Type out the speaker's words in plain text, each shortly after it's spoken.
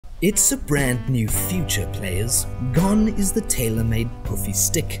It's a brand new future, players. Gone is the tailor-made puffy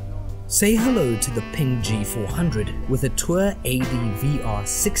stick. Say hello to the Ping G400 with a Tour AD VR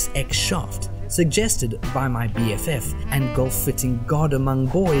 6X shaft, suggested by my BFF and golf-fitting god among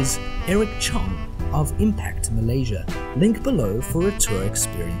boys, Eric Chong of Impact Malaysia. Link below for a tour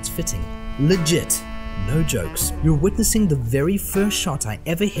experience fitting. Legit. No jokes. You're witnessing the very first shot I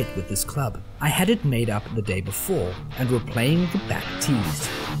ever hit with this club. I had it made up the day before and we're playing the back tees.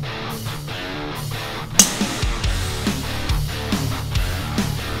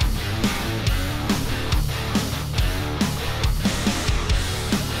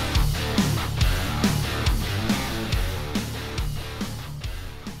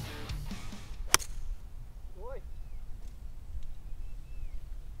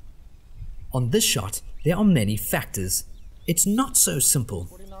 On this shot, there are many factors. It's not so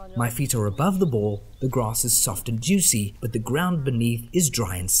simple. My feet are above the ball, the grass is soft and juicy, but the ground beneath is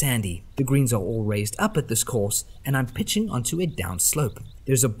dry and sandy. The greens are all raised up at this course, and I'm pitching onto a down slope.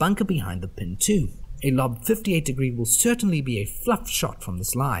 There's a bunker behind the pin too. A lob 58 degree will certainly be a fluff shot from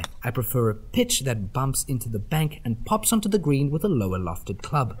this lie. I prefer a pitch that bumps into the bank and pops onto the green with a lower lofted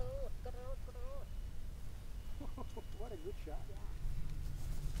club.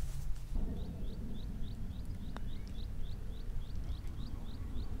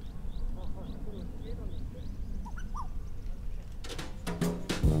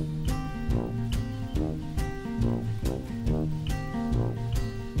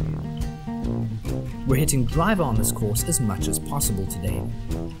 We're hitting driver on this course as much as possible today.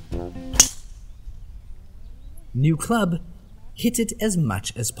 New club, hit it as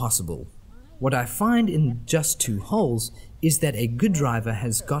much as possible. What I find in just 2 holes is that a good driver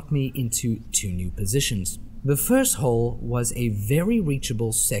has got me into 2 new positions. The first hole was a very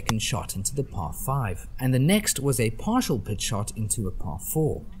reachable second shot into the par 5, and the next was a partial pitch shot into a par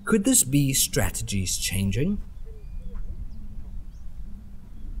 4. Could this be strategies changing?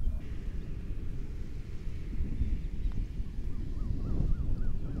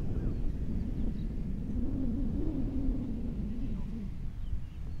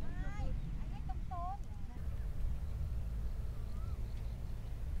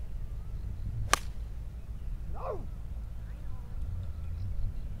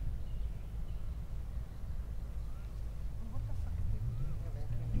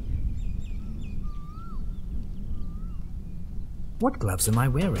 What gloves am I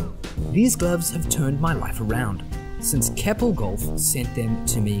wearing? These gloves have turned my life around. Since Keppel Golf sent them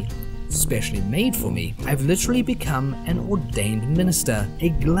to me, specially made for me, I've literally become an ordained minister, a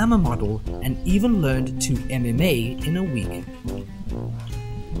glamour model, and even learned to MMA in a week.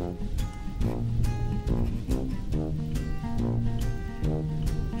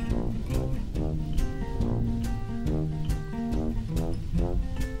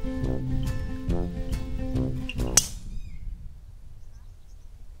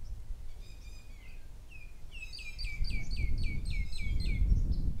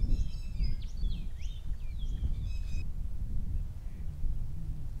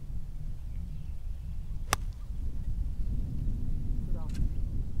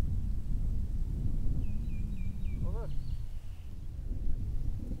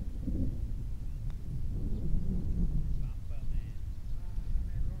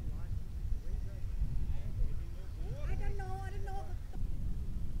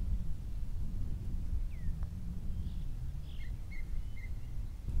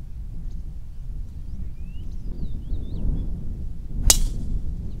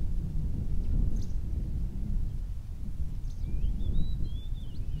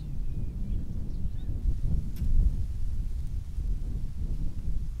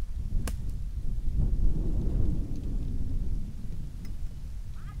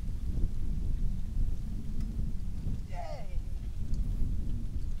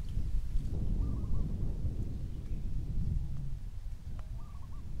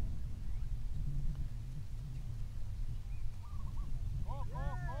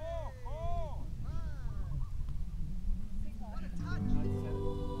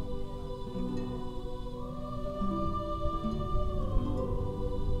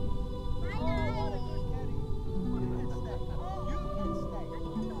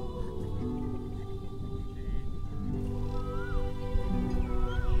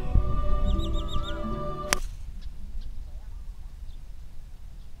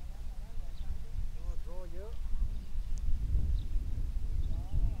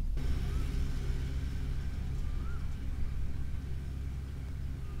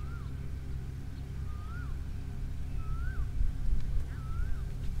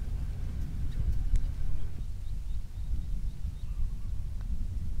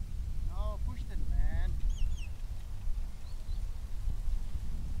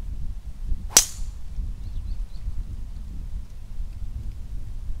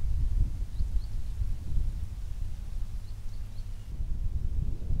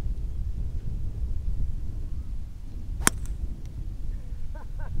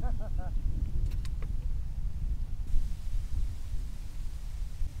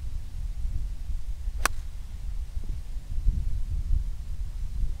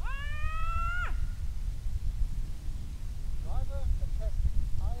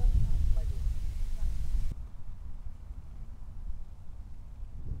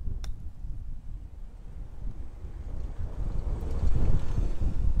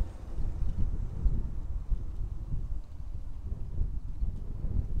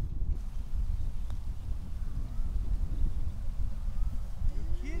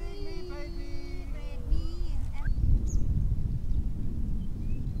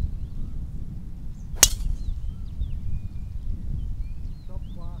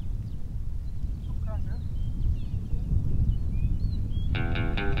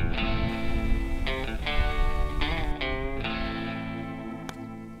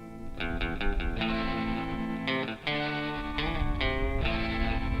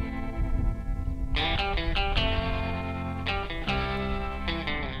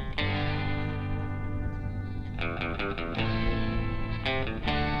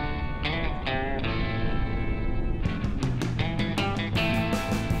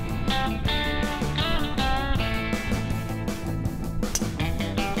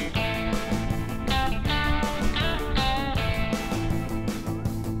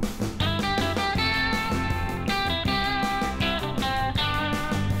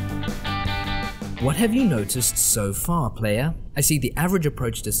 What have you noticed so far, player? I see the average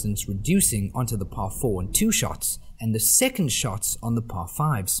approach distance reducing onto the par 4 and 2 shots, and the second shots on the par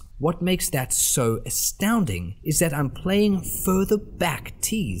 5s. What makes that so astounding is that I'm playing further back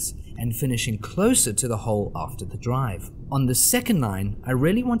tees and finishing closer to the hole after the drive. On the second line, I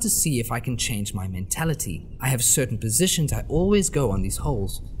really want to see if I can change my mentality. I have certain positions I always go on these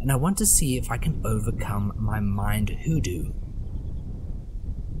holes, and I want to see if I can overcome my mind hoodoo.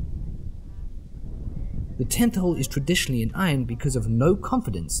 The 10th hole is traditionally an iron because of no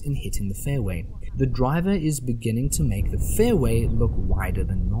confidence in hitting the fairway. The driver is beginning to make the fairway look wider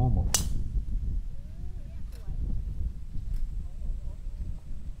than normal.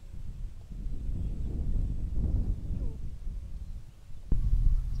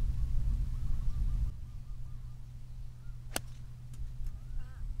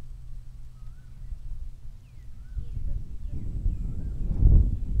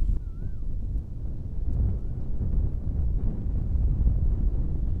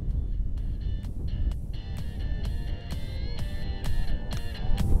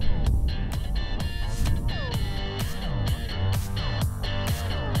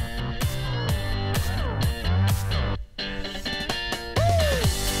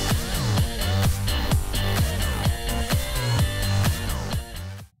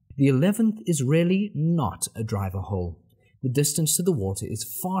 The 11th is really not a driver hole. The distance to the water is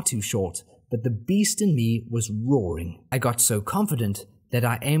far too short, but the beast in me was roaring. I got so confident that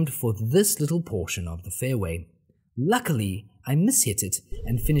I aimed for this little portion of the fairway. Luckily, I mishit it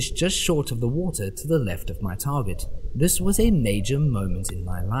and finished just short of the water to the left of my target. This was a major moment in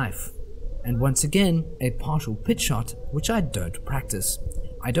my life. And once again, a partial pitch shot, which I don't practice.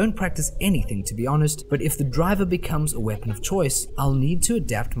 I don't practice anything, to be honest, but if the driver becomes a weapon of choice, I'll need to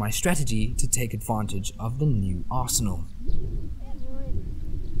adapt my strategy to take advantage of the new arsenal.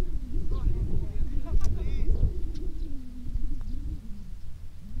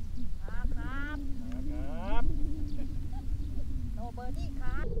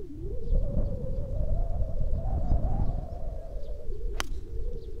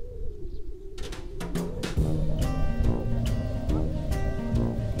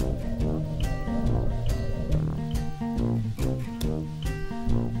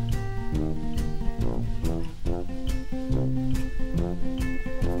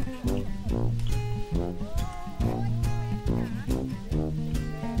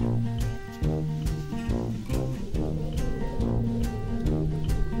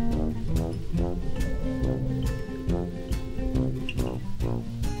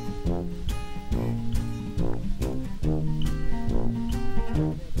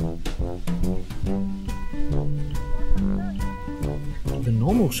 The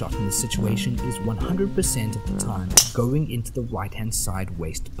normal shot in this situation is 100% of the time going into the right hand side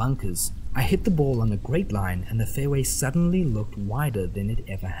waist bunkers. I hit the ball on a great line and the fairway suddenly looked wider than it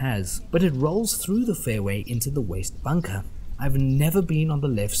ever has, but it rolls through the fairway into the waist bunker. I've never been on the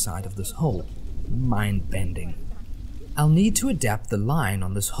left side of this hole. Mind-bending. I'll need to adapt the line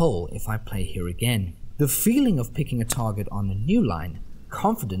on this hole if I play here again. The feeling of picking a target on a new line,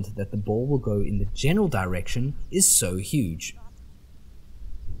 confident that the ball will go in the general direction, is so huge.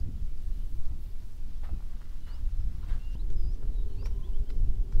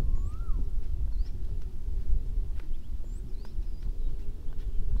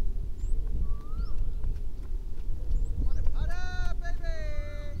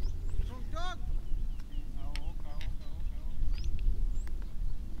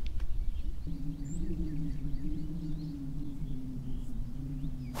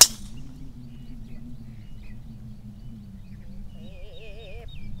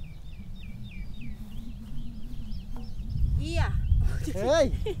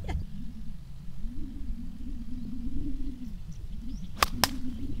 Hey!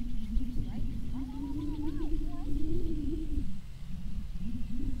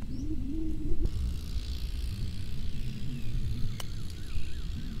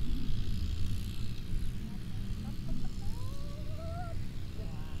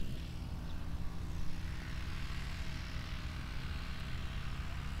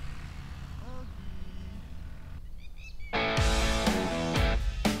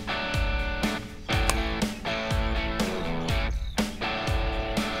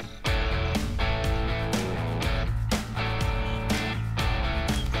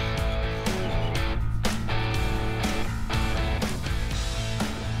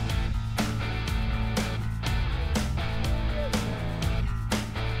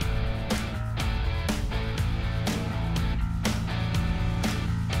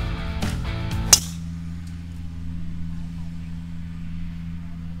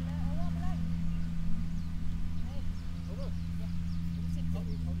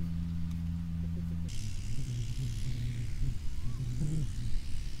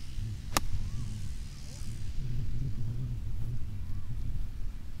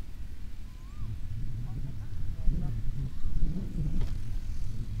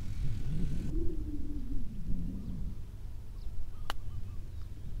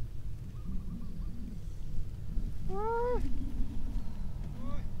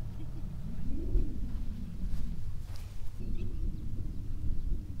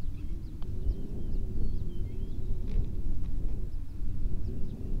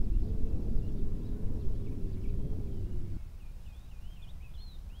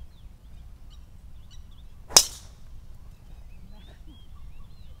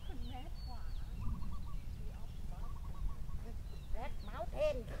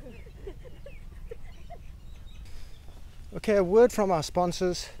 Okay, a word from our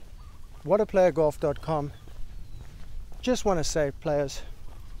sponsors, whataplayergolf.com. Just want to say, players,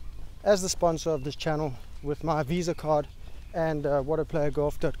 as the sponsor of this channel with my Visa card and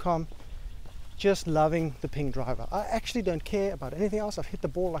whataplayergolf.com, just loving the ping driver. I actually don't care about anything else. I've hit the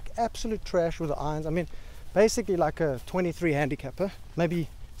ball like absolute trash with the irons. I mean, basically like a 23 handicapper, maybe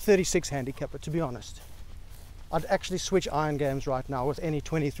 36 handicapper, to be honest. I'd actually switch iron games right now with any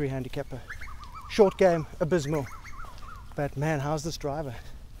 23 handicapper. Short game, abysmal. But man, how's this driver?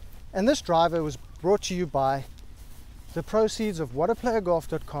 And this driver was brought to you by the proceeds of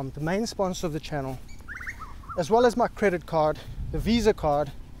whataplayergolf.com, the main sponsor of the channel, as well as my credit card, the Visa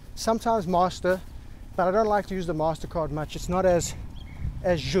card, sometimes Master, but I don't like to use the MasterCard much. It's not as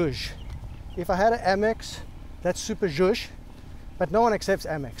zhuzh. If I had an Amex, that's super zhuzh, but no one accepts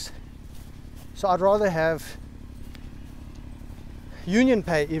Amex. So I'd rather have Union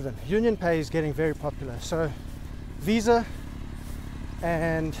Pay even. Union Pay is getting very popular. So Visa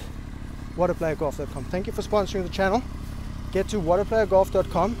and whataplayergolf.com. Thank you for sponsoring the channel. Get to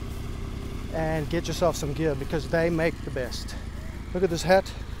whataplayergolf.com and get yourself some gear because they make the best. Look at this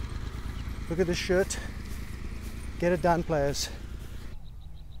hat. Look at this shirt. Get it done, players.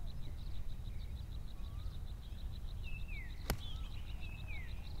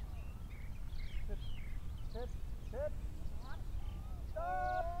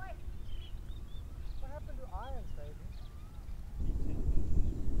 What happened to irons, baby?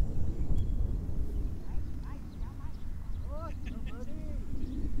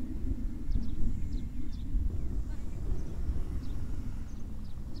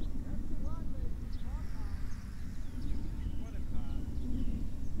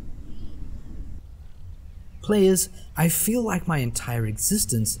 Players, I feel like my entire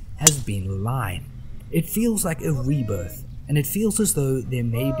existence has been a lie. It feels like a rebirth, and it feels as though there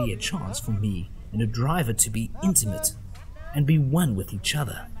may be a chance for me and a driver to be intimate and be one with each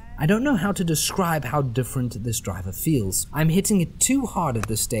other. I don't know how to describe how different this driver feels. I'm hitting it too hard at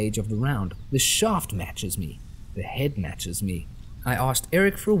this stage of the round. The shaft matches me. The head matches me. I asked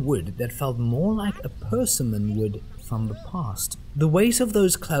Eric for a wood that felt more like a persimmon wood from the past. The weight of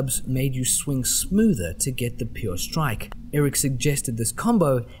those clubs made you swing smoother to get the pure strike. Eric suggested this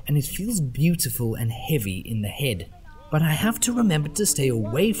combo and it feels beautiful and heavy in the head. But I have to remember to stay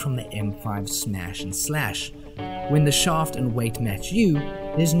away from the M5 smash and slash. When the shaft and weight match you,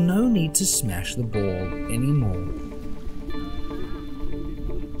 there's no need to smash the ball anymore.